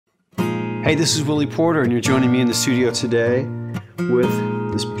Hey, this is Willy Porter, and you're joining me in the studio today with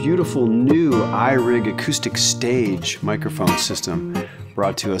this beautiful new iRig Acoustic Stage microphone system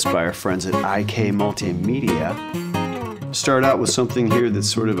brought to us by our friends at IK Multimedia. Start out with something here that's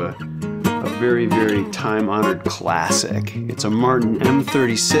sort of a very, very time-honored classic. It's a Martin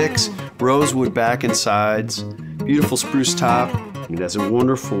M36, rosewood back and sides, beautiful spruce top. It has a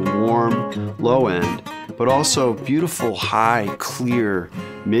wonderful, warm, low end, but also beautiful, high, clear,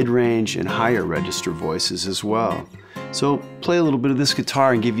 mid-range, and higher register voices as well. So play a little bit of this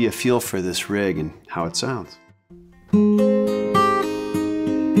guitar and give you a feel for this rig and how it sounds.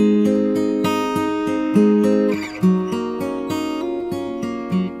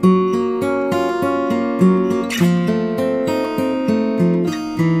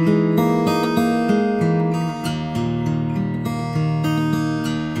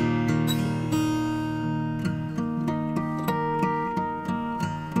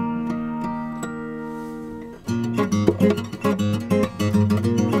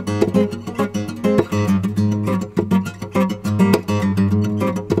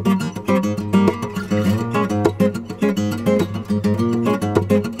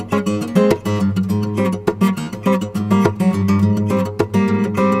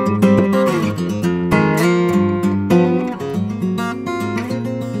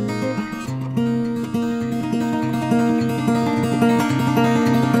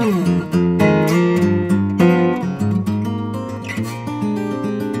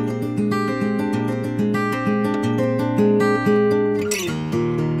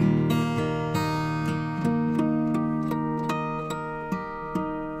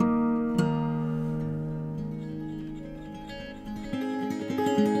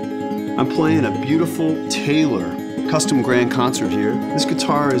 I'm playing a beautiful Taylor custom grand concert here. This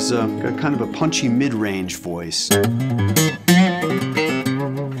guitar has got kind of a punchy mid-range voice.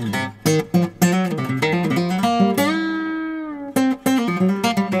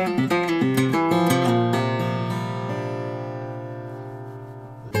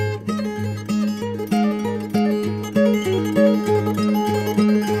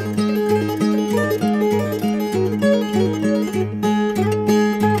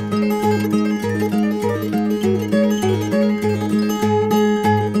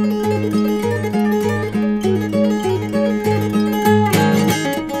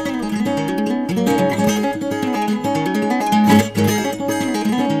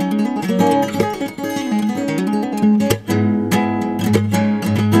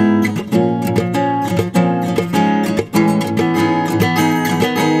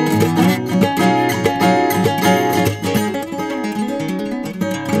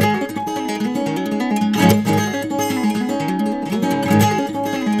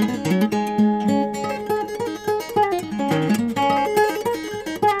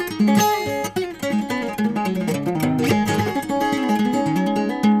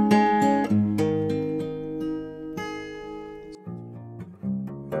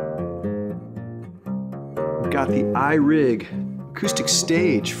 Got the iRig Acoustic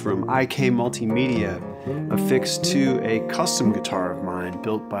Stage from IK Multimedia affixed to a custom guitar of mine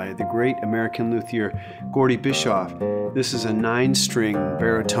built by the great American luthier Gordy Bischoff. This is a 9-string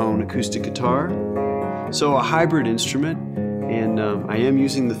baritone acoustic guitar, so a hybrid instrument, and I am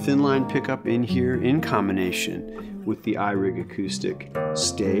using the thin line pickup in here in combination with the iRig Acoustic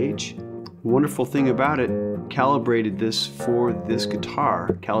Stage. The wonderful thing about it, calibrated this for this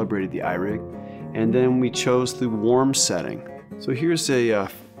guitar, calibrated the iRig, and then we chose the warm setting. So here's a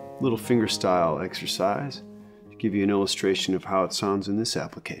little fingerstyle exercise to give you an illustration of how it sounds in this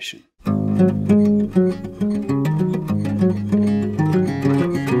application.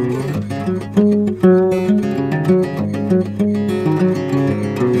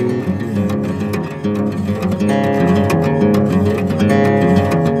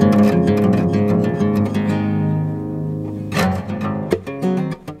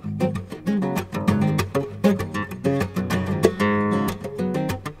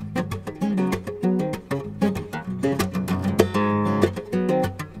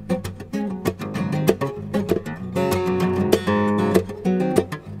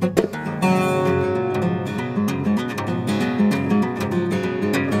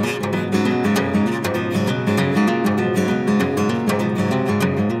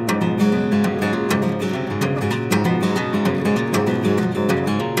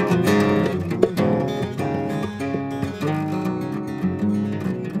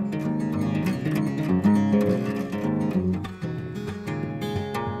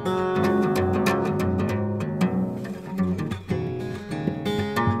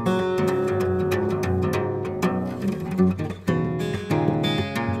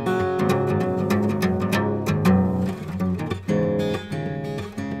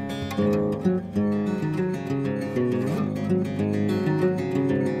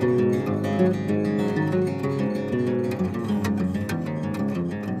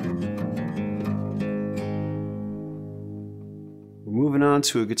 Moving on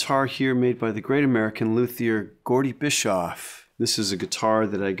to a guitar here made by the great American luthier Gordy Bischoff. This is a guitar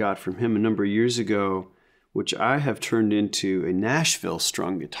that I got from him a number of years ago, which I have turned into a Nashville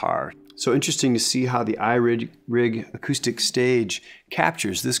strung guitar. So interesting to see how the iRig Acoustic Stage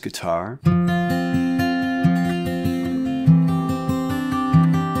captures this guitar.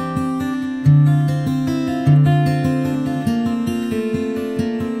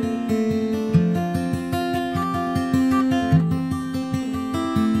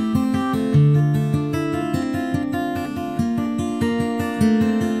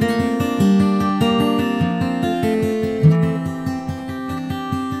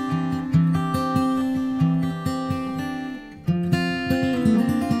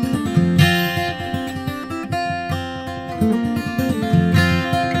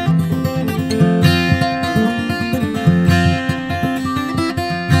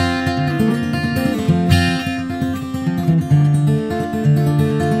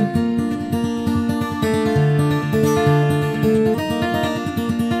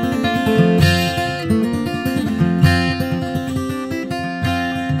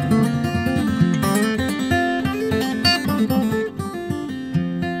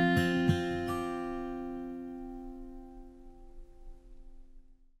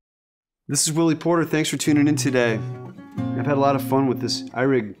 This is Willy Porter. Thanks for tuning in today. I've had a lot of fun with this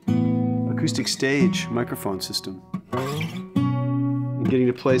iRig Acoustic Stage microphone system and getting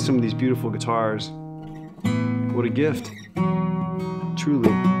to play some of these beautiful guitars. What a gift, truly.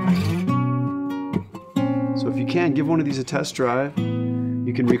 So if you can, give one of these a test drive.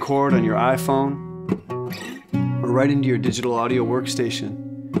 You can record on your iPhone or right into your digital audio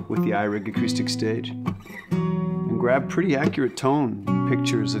workstation with the iRig Acoustic Stage. Grab pretty accurate tone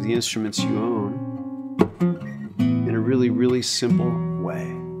pictures of the instruments you own in a really, really simple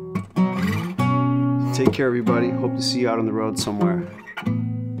way. Take care, everybody. Hope to see you out on the road somewhere.